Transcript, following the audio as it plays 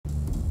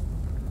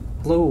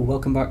Hello,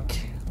 welcome back.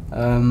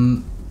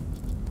 I'm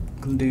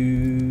gonna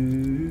do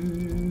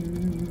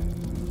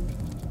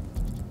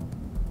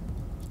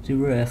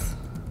WRAITH.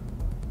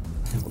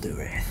 I think we'll do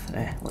WRAITH.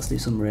 Yeah, let's do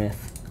some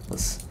WRAITH.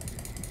 Let's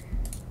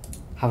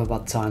have a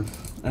bad time.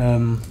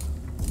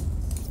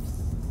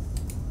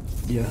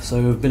 Yeah, so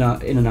I've been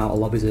in and out of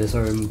lobbies here.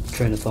 Sorry, my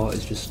train of thought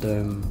is just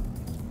all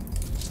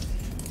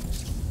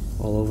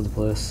over the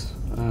place.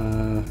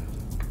 Yeah,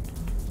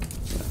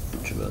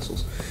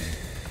 traversals.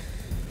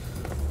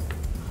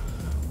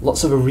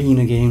 Lots of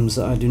arena games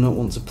that I do not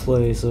want to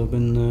play, so I've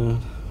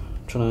been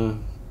trying to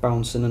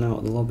bounce in and out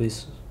of the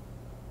lobbies.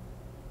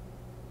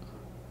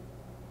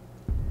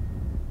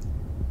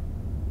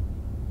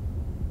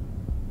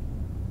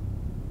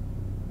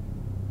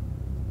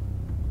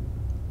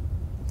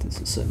 I think it's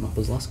the same map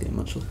as last game,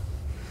 actually.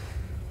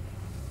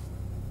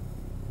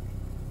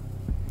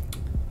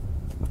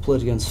 I've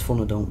played against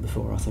Funadont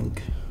before, I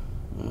think.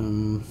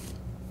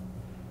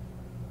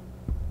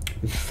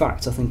 In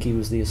fact, I think he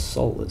was the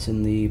assault that's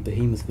in the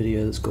Behemoth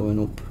video that's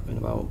going up in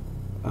about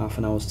half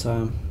an hour's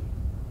time,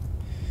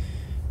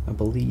 I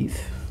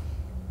believe.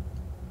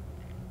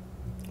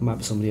 It might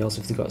be somebody else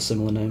if they've got a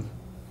similar name.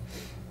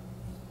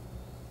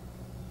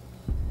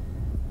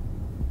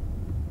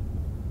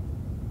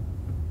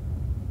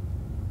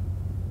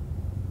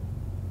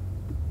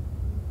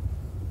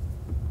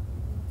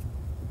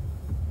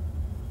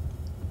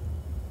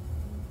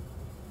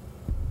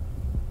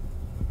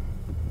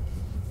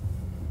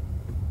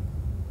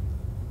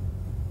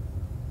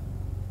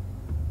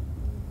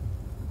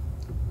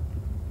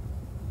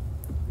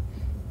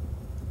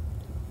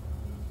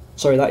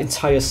 Sorry, that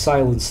entire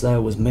silence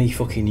there was me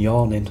fucking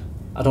yawning.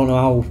 I don't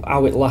know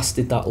how it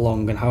lasted that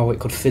long and how it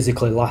could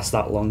physically last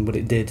that long, but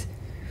it did.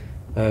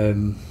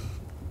 Fucking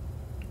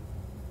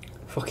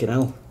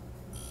hell.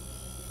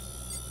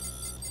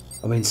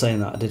 I mean, saying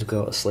that, I did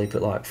go to sleep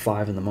at like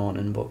 5 in the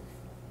morning, but,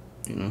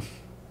 you know.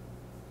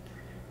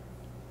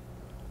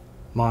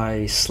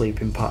 My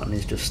sleeping pattern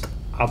is just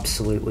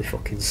absolutely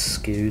fucking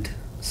skewed,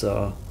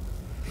 so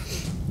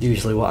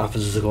usually what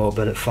happens is I go to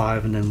bed at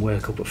 5 and then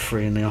wake up at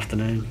 3 in the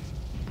afternoon.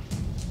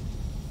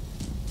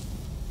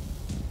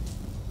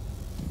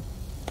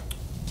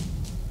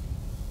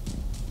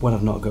 When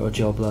I've not got a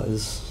job, that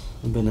is.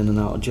 I've been in and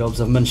out of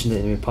jobs. I've mentioned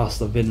it in the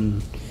past. I've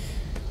been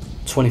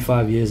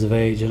 25 years of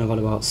age and I've had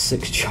about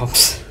 6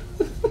 jobs.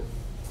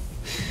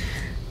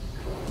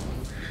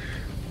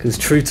 Because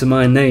true to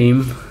my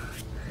name,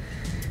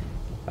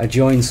 I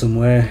join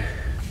somewhere,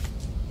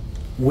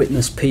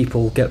 witness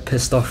people, get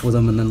pissed off with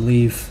them and then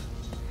leave.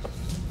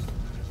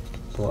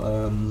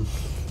 But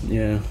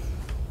yeah.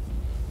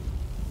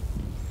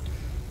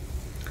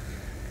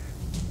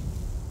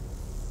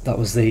 That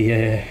was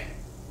the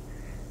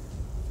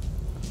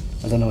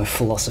I don't know if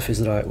philosophy is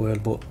the right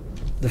word, but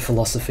the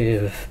philosophy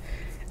of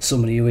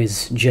somebody who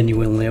is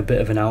genuinely a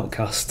bit of an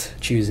outcast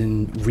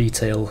choosing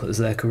retail as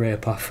their career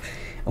path.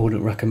 I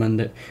wouldn't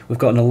recommend it. We've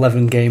got an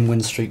 11 game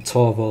win streak,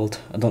 Torvald.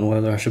 I don't know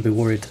whether I should be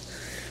worried.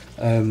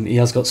 He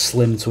has got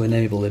Slim to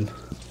enable him,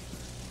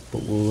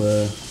 but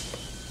we'll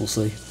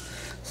see, I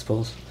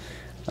suppose.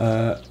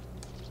 I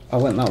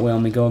went that way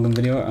on my Gorgon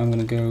video. I'm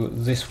going to go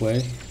this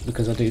way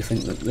because I do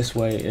think that this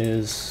way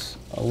is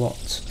a lot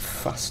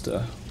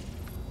faster.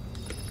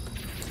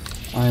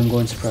 I am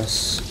going to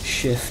press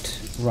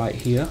shift right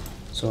here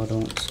so I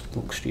don't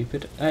look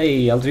stupid.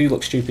 Hey, I do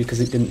look stupid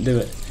because it didn't do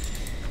it.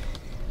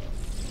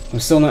 I'm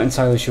still not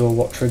entirely sure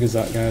what triggers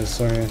that, guys,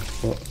 sorry,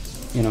 but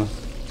you know,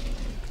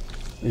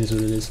 it is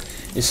what it is.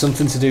 It's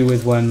something to do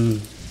with when,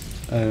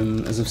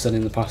 as I've said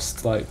in the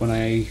past, like when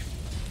I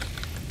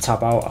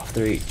tab out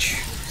after each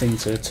thing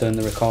to turn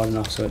the recording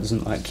off so it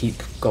doesn't like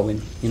keep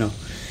going, you know.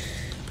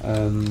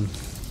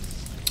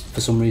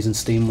 For some reason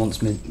Steam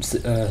wants me,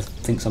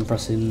 thinks I'm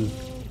pressing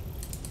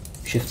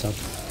shift tab,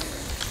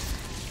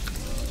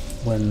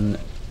 when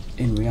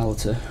in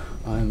reality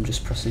I'm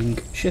just pressing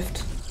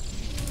shift.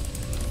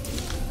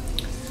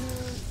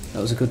 That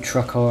was a good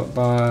track out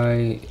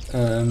by,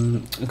 a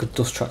good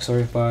dust track,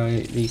 sorry,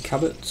 by the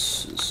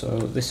Cabots, so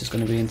this is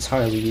going to be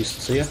entirely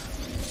useless here.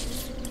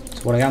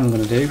 So what I am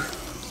going to do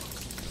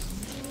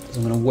is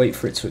I'm going to wait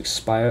for it to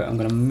expire. I'm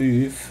going to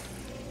move.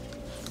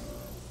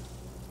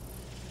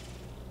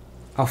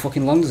 How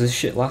fucking long does this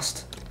shit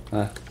last?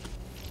 There.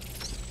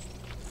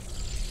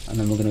 And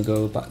then we're going to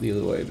go back the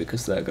other way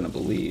because they're going to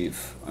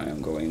believe I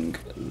am going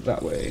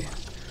that way.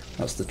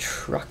 That's the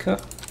tracker.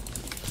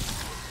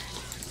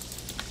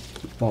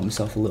 Bought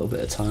myself a little bit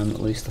of time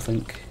at least, I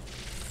think.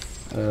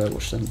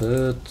 Watch them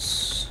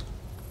birds.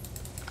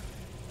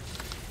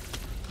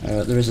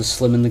 There is a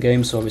Slim in the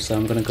game, so obviously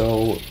I'm going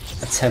to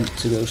attempt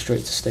to go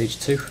straight to stage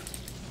 2.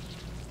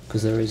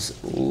 Because there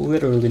is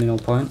literally no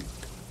point.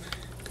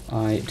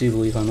 I do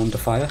believe I'm under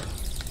fire.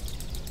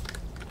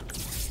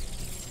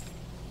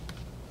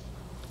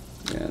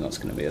 Yeah, that's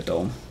going to be a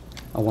dome.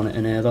 I want it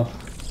in air though.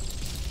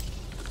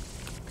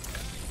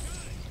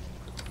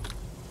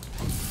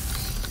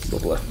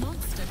 Lovely.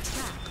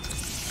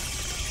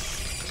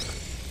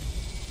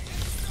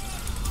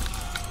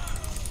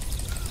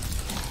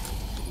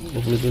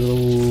 Lovely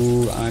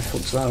little, I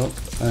fucked that up.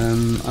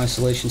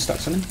 Isolation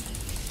stacks on him.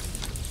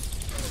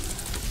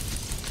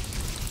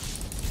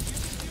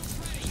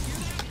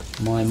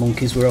 My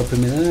monkeys were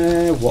helping me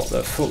there. What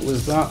the fuck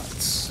was that?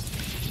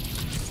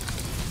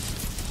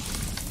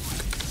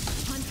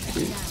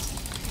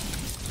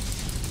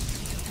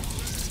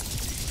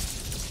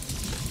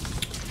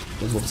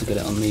 I'd love to get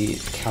it on the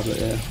cabot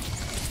here.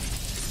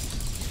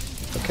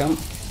 If I can.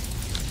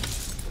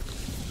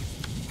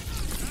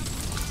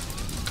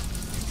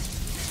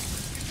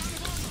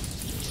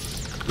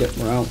 Yep,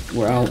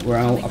 we're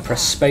out. I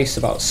pressed space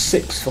about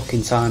 6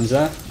 fucking times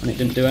there and it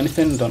didn't do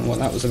anything. Don't know what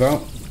that was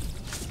about.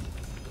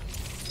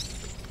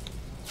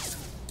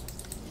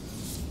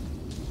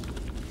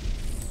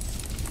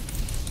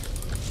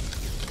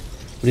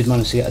 We did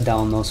manage to get a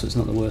down though, so it's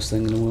not the worst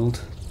thing in the world.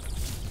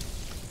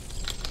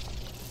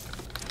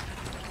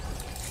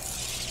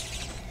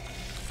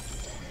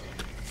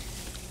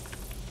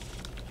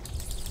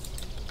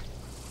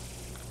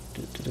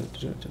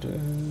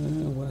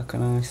 Where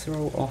can I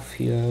throw off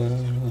here?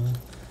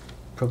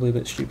 Probably a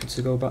bit stupid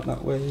to go back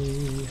that way.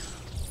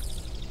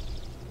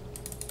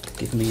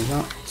 Give me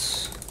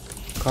that.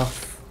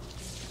 Cough.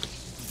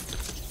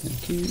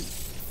 Thank you.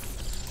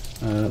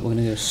 We're going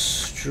to go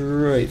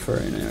straight for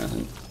it in here, I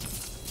think.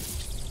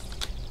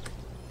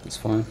 That's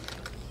fine.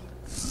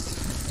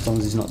 As long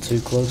as he's not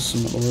too close,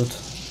 I'm not worried.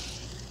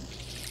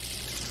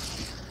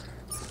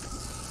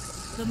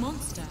 The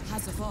monster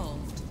has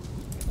evolved.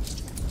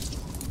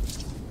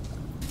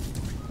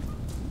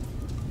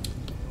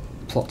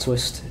 Plot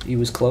twist, he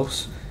was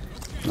close.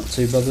 Not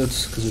too bothered,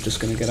 because we're just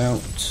going to get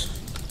out.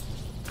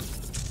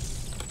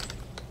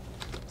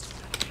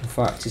 In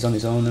fact, he's on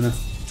his own, isn't he?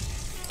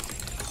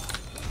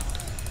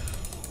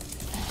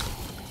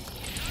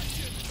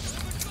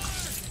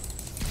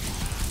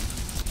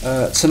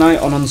 Tonight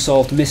on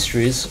Unsolved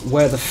Mysteries,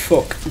 where the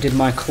fuck did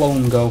my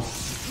clone go?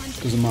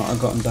 Doesn't matter, I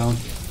got him down.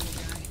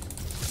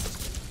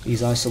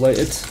 He's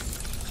isolated.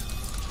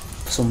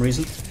 For some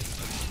reason.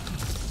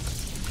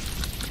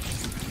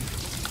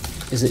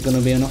 Is it going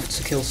to be enough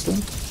to kill Stun?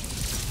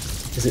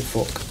 Is it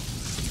fuck?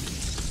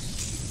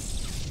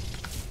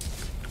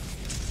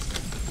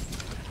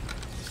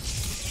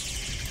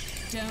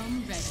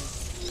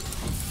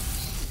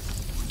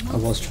 I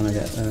was trying to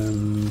get,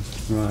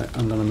 right,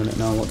 hang on a minute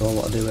now, what do I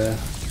want to do here?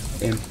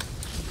 Him.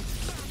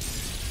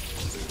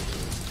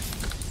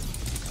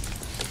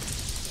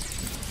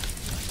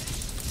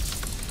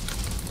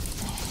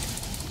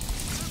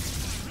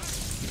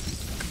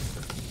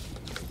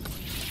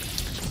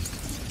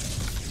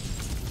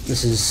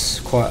 This is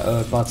quite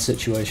a bad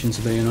situation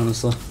to be in,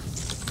 honestly.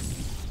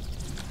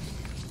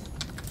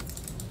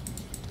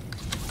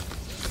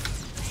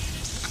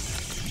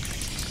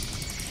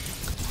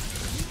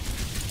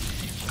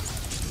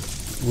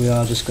 We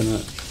are just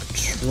gonna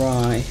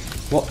try.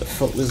 What the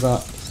fuck was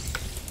that?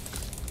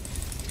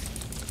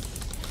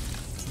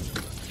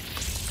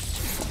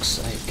 For fuck's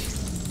sake.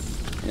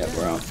 Yeah,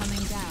 we're out.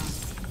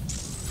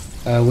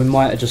 We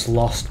might have just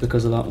lost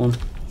because of that one.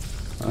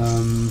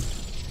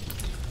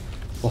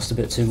 Lost a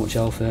bit too much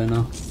health here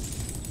now.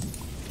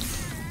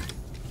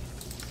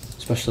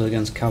 Especially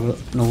against Cabot,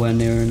 nowhere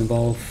near an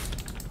evolve.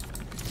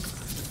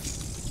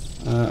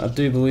 I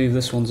do believe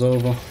this one's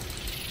over.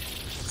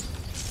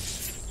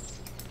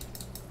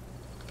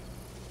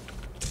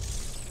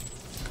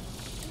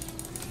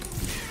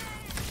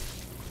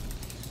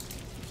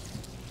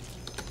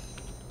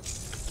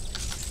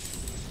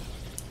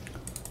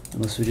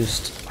 Unless we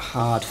just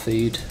hard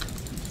feed.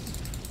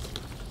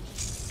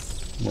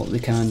 But they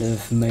kind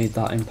of made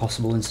that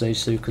impossible in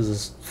stage 2 because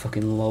there's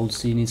fucking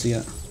loads you need to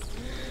get.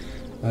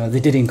 They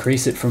did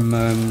increase it from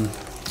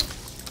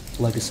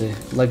Legacy.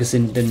 Legacy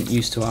didn't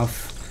used to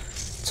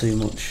have too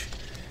much,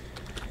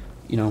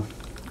 you know,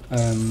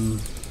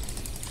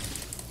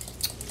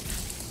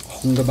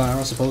 hunger bar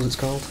I suppose it's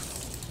called.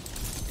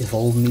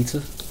 Evolve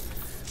meter.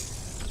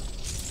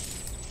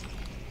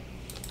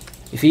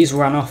 If he's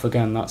ran off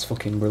again, that's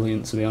fucking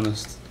brilliant to be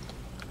honest.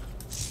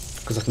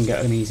 Because I can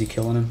get an easy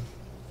kill on him.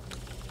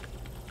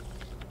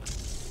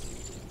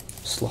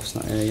 Sloth's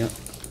not here yet.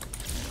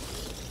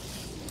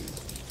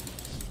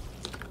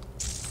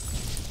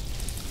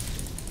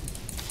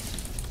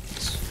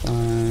 It's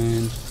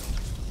fine.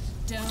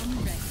 Dome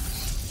ready.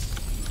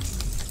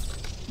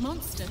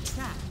 Monster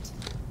trapped.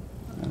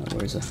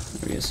 Where is he?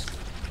 There he is.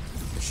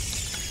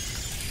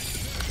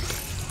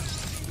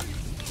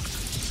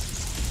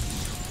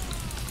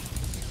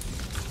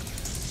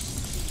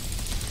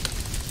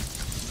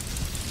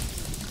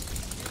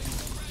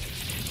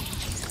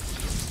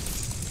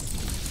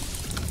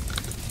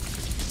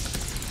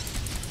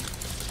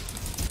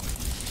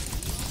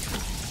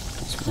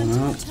 One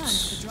out.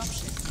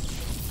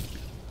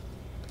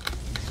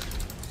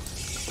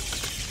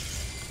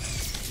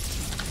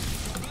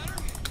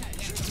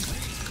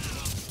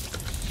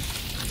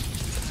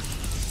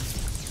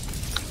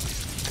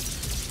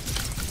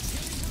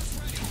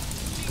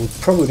 We're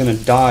probably going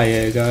to die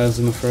here, guys,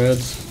 I'm afraid.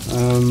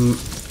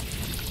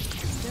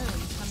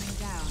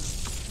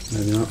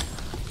 Maybe not.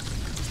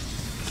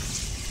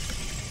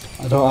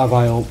 I don't have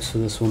high hopes for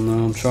this one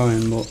though, I'm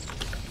trying, but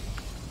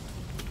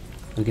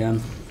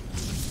again,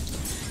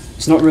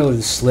 it's not really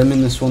the slim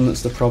in this one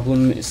that's the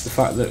problem, it's the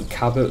fact that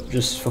Cabot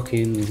just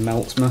fucking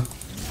melts me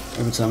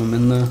every time I'm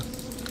in there.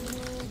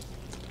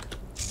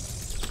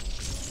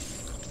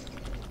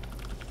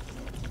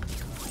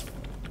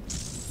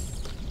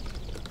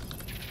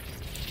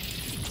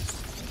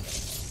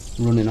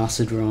 Running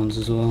acid rounds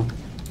as well,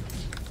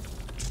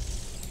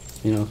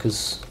 you know,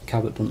 because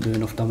Cabot doesn't do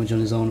enough damage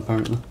on his own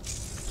apparently.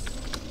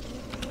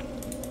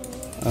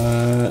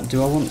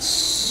 Do I want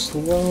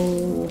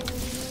slow?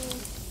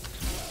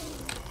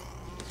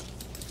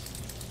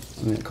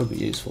 I mean, it could be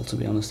useful to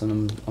be honest,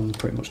 and I'm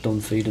pretty much done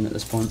feeding at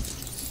this point.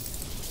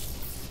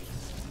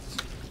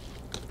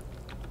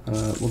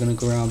 We're gonna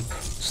grab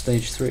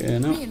stage 3 here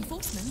now.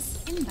 Reinforcements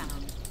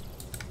inbound.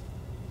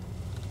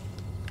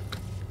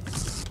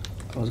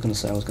 I was gonna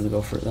say I was gonna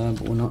go for it there,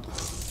 but we're not.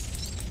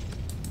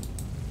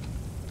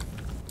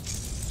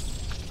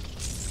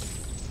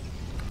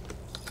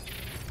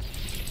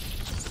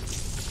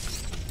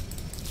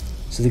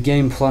 So the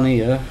game plan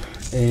here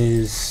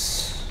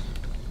is,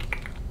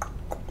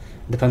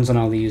 depends on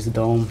how they use the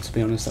dome, to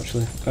be honest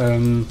actually.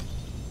 We're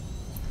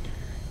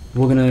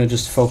gonna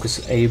just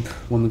focus Abe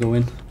when we go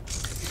in.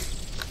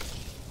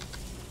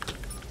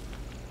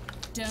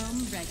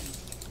 Dome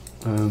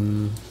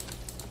ready.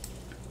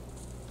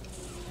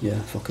 Yeah,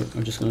 fuck it,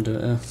 I'm just gonna do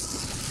it here.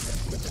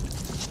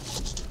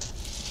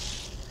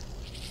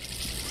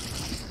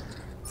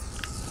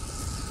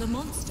 The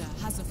monster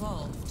has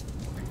evolved.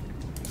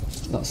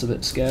 That's a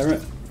bit scary.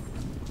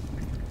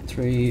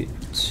 3,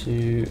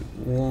 2,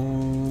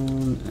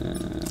 1,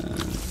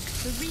 and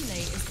The relay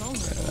is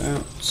vulnerable.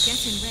 out.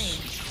 Get in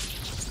range.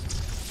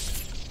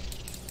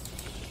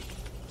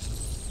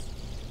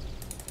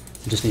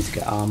 I just need to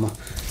get armour.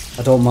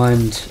 I don't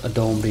mind a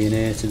dome being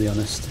here, to be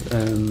honest.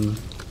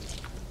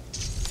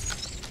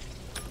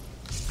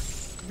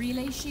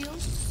 Relay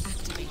shield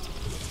activated.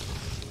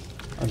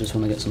 I just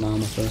want to get some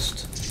armour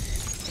first.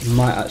 It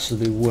might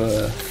actually be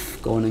worth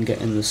going and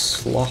getting the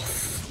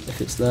sloth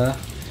if it's there,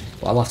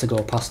 but I'll have to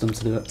go past them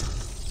to do it.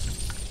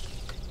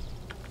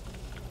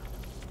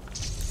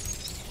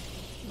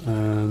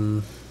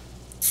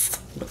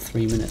 Got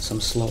 3 minutes, I'm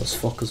slow as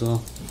fuck as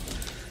well.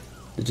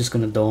 They're just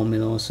going to dome me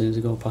though as soon as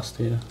I go past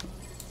here.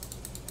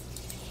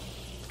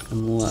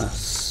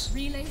 Unless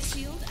Relay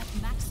shield at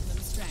maximum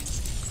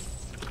strength.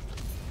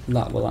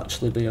 that will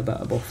actually be a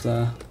better buff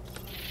there.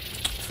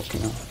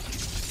 Fucking hell.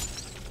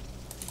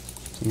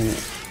 So I'm going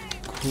to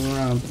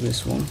grab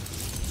this one.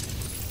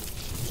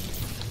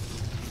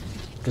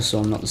 Just so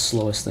I'm not the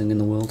slowest thing in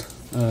the world.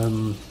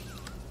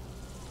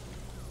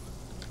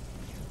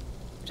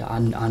 I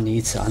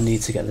need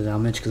to get the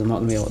damage because I'm not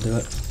going to be able to do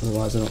it.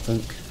 Otherwise, I don't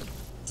think.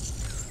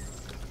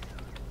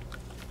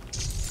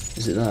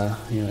 Is it there?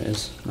 Yeah, it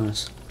is.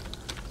 Nice.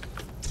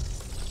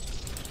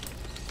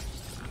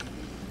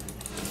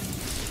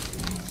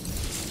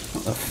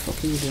 What the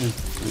fuck are you doing?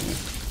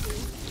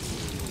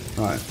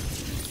 Right.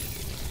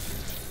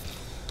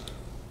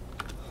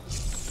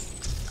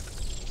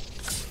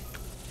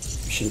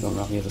 Should have gone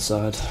around the other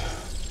side.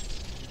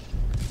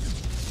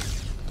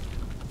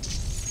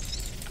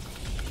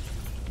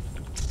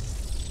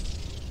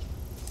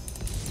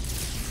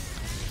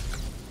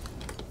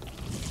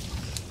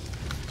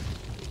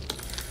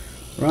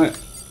 Right.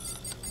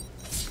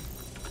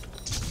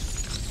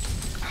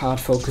 Hard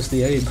focus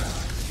the Abe.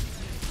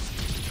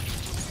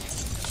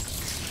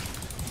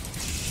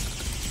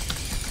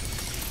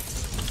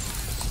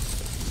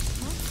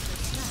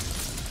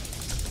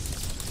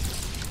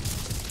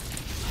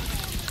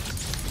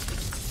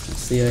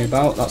 That's the Abe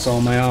out. That's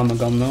all my armour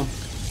gone though.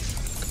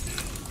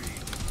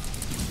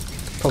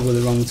 Probably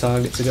the wrong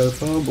target to go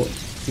for, but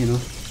you know.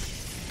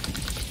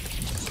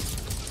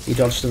 He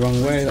dodged the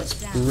wrong way, that's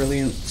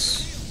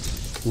brilliant.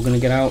 We're gonna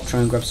get out, try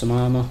and grab some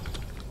armour.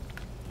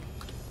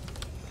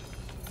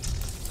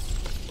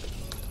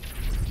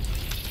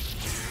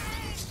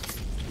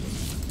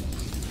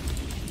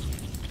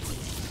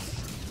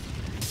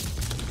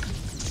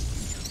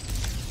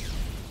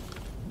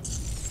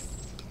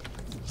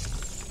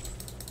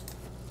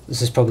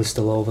 This is probably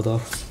still over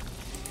though.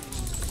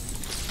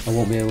 I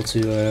won't be able to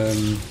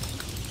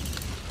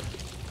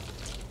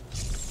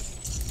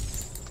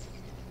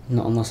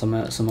not unless I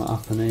make something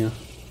happen here.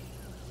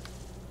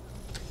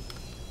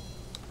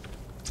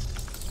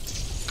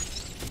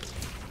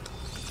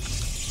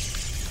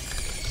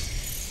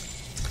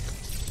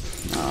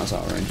 Nah, that's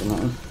out of range on that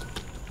one.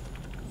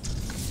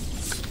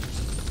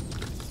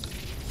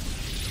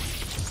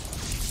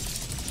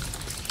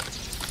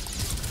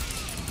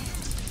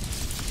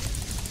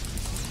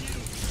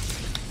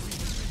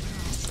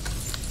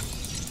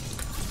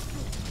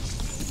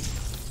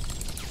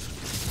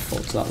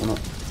 Folds that one up.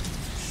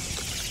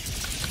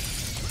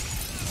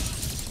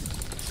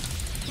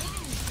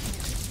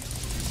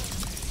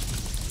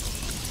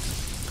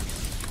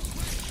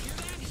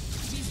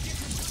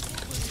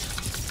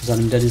 Is that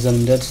him dead? Is that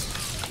him dead?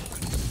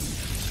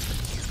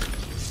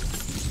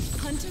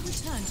 Hunter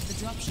returned to the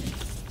dropship.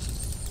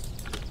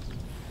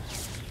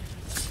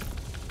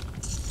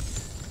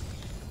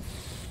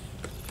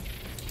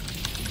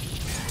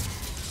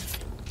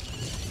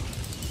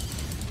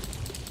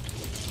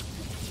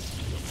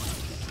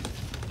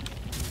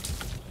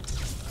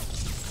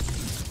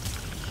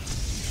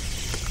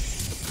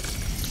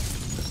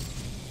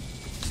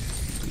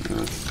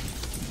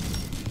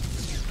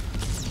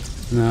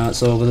 Nah,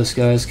 it's over this,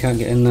 guys. Can't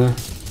get in there.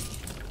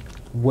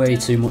 Way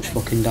too much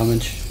fucking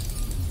damage.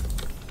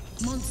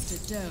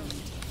 Monster domed.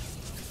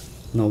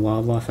 No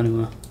wildlife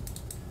anywhere.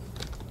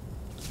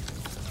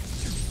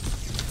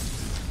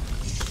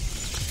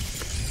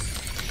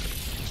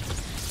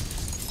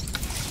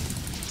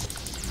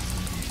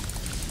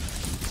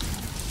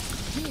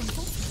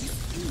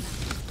 Reinforcements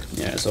inbound.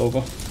 Yeah, it's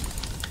over.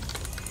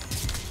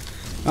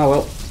 Oh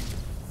well.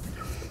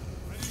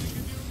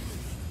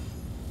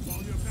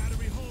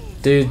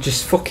 Dude,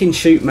 just fucking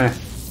shoot me.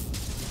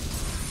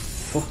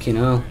 Fucking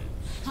hell.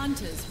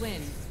 Hunters win.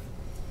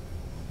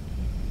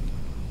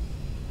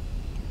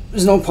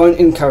 There's no point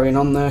in carrying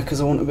on there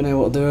because I wouldn't have been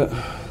able to do it.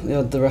 They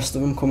had the rest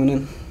of them coming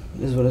in.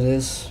 It is what it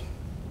is.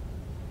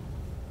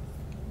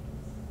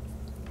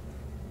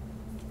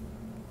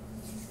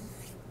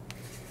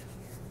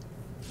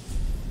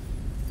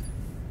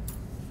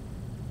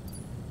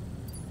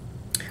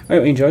 I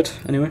hope you enjoyed,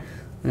 anyway.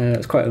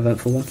 It's quite an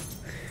eventful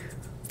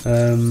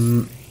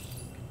one.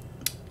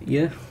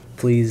 Yeah,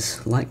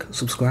 please like,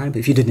 subscribe.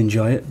 If you did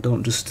enjoy it,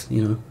 don't just,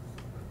 you know,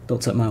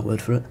 don't take my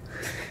word for it.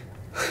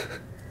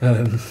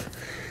 That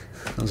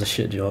was a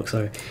shit joke,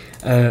 sorry.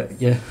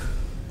 Yeah,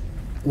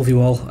 love you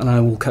all, and I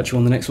will catch you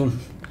on the next one.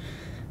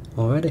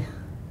 Alrighty.